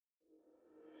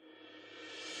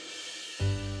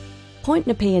Point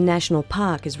Nepean National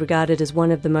Park is regarded as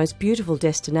one of the most beautiful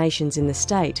destinations in the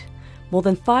state. More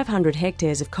than 500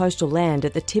 hectares of coastal land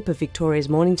at the tip of Victoria's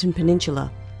Mornington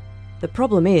Peninsula. The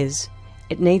problem is,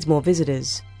 it needs more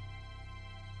visitors.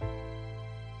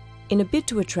 In a bid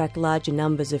to attract larger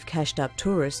numbers of cashed-up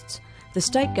tourists, the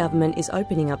state government is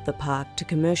opening up the park to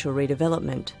commercial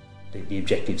redevelopment. The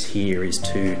objectives here is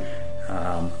to,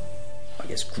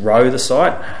 grow the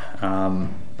site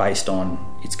based on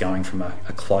it's going from a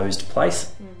closed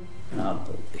place.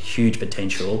 Huge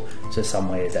potential to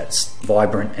somewhere that's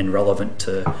vibrant and relevant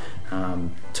to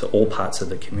all parts of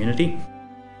the community.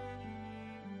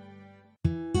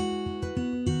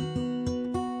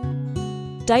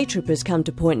 Day trippers come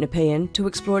to Point Nepean to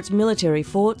explore its military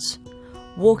forts,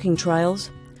 walking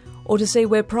trails, or to see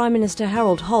where Prime Minister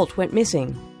Harold Holt went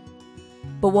missing.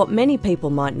 But what many people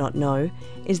might not know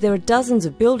is there are dozens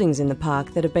of buildings in the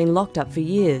park that have been locked up for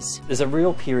years. There's a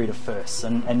real period of firsts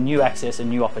and new access and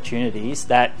new opportunities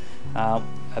that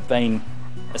have been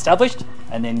established,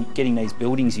 and then getting these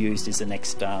buildings used is the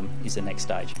next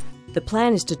stage. The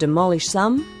plan is to demolish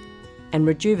some and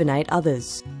rejuvenate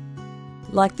others.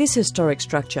 Like this historic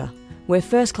structure, where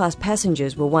first-class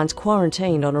passengers were once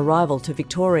quarantined on arrival to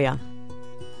Victoria.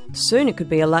 Soon it could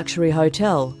be a luxury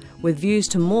hotel, with views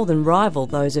to more than rival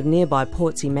those of nearby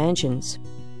Portsea mansions.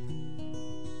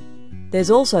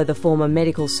 There's also the former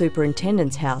medical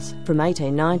superintendent's house from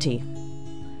 1890.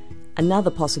 Another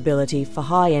possibility for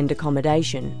high-end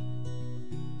accommodation.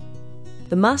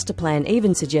 The master plan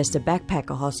even suggests a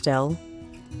backpacker hostel,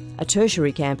 a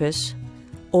tertiary campus,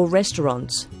 or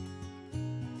restaurants.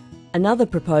 Another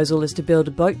proposal is to build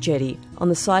a boat jetty on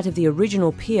the site of the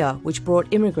original pier which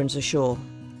brought immigrants ashore.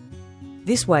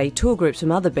 This way, tour groups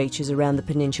from other beaches around the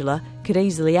peninsula could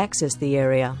easily access the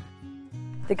area.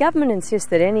 The government insists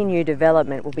that any new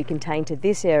development will be contained to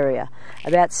this area,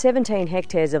 about 17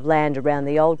 hectares of land around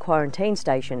the old quarantine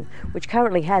station, which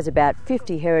currently has about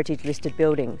 50 heritage-listed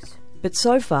buildings. But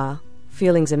so far,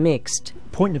 feelings are mixed.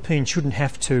 Point Nepean shouldn't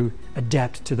have to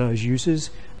adapt to those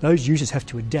users. Those users have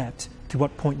to adapt to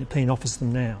what Point Nepean offers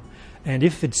them now. And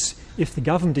if the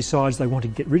government decides they want to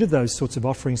get rid of those sorts of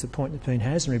offerings that Point Nepean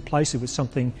has and replace it with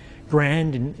something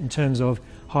grand in terms of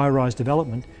high-rise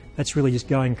development, that's really just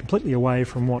going completely away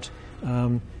from what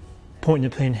Point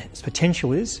Nepean's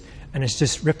potential is, and it's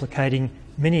just replicating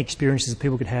many experiences that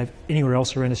people could have anywhere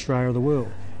else around Australia or the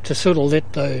world. To sort of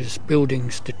let those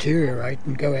buildings deteriorate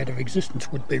and go out of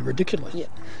existence would be ridiculous. Yeah.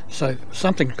 So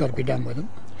something's got to be done with them.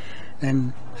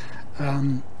 And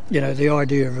the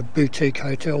idea of a boutique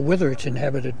hotel, whether it's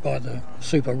inhabited by the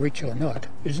super rich or not,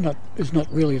 is not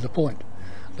really the point.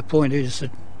 The point is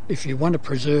that if you want to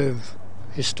preserve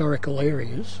historical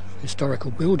areas,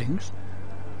 historical buildings,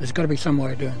 there's got to be some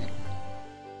way of doing it.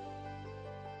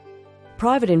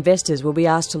 Private investors will be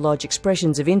asked to lodge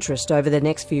expressions of interest over the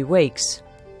next few weeks.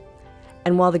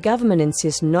 And while the government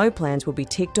insists no plans will be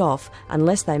ticked off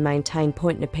unless they maintain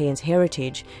Point Nepean's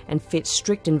heritage and fit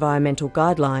strict environmental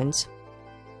guidelines,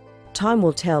 time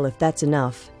will tell if that's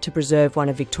enough to preserve one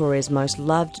of Victoria's most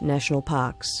loved national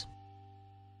parks.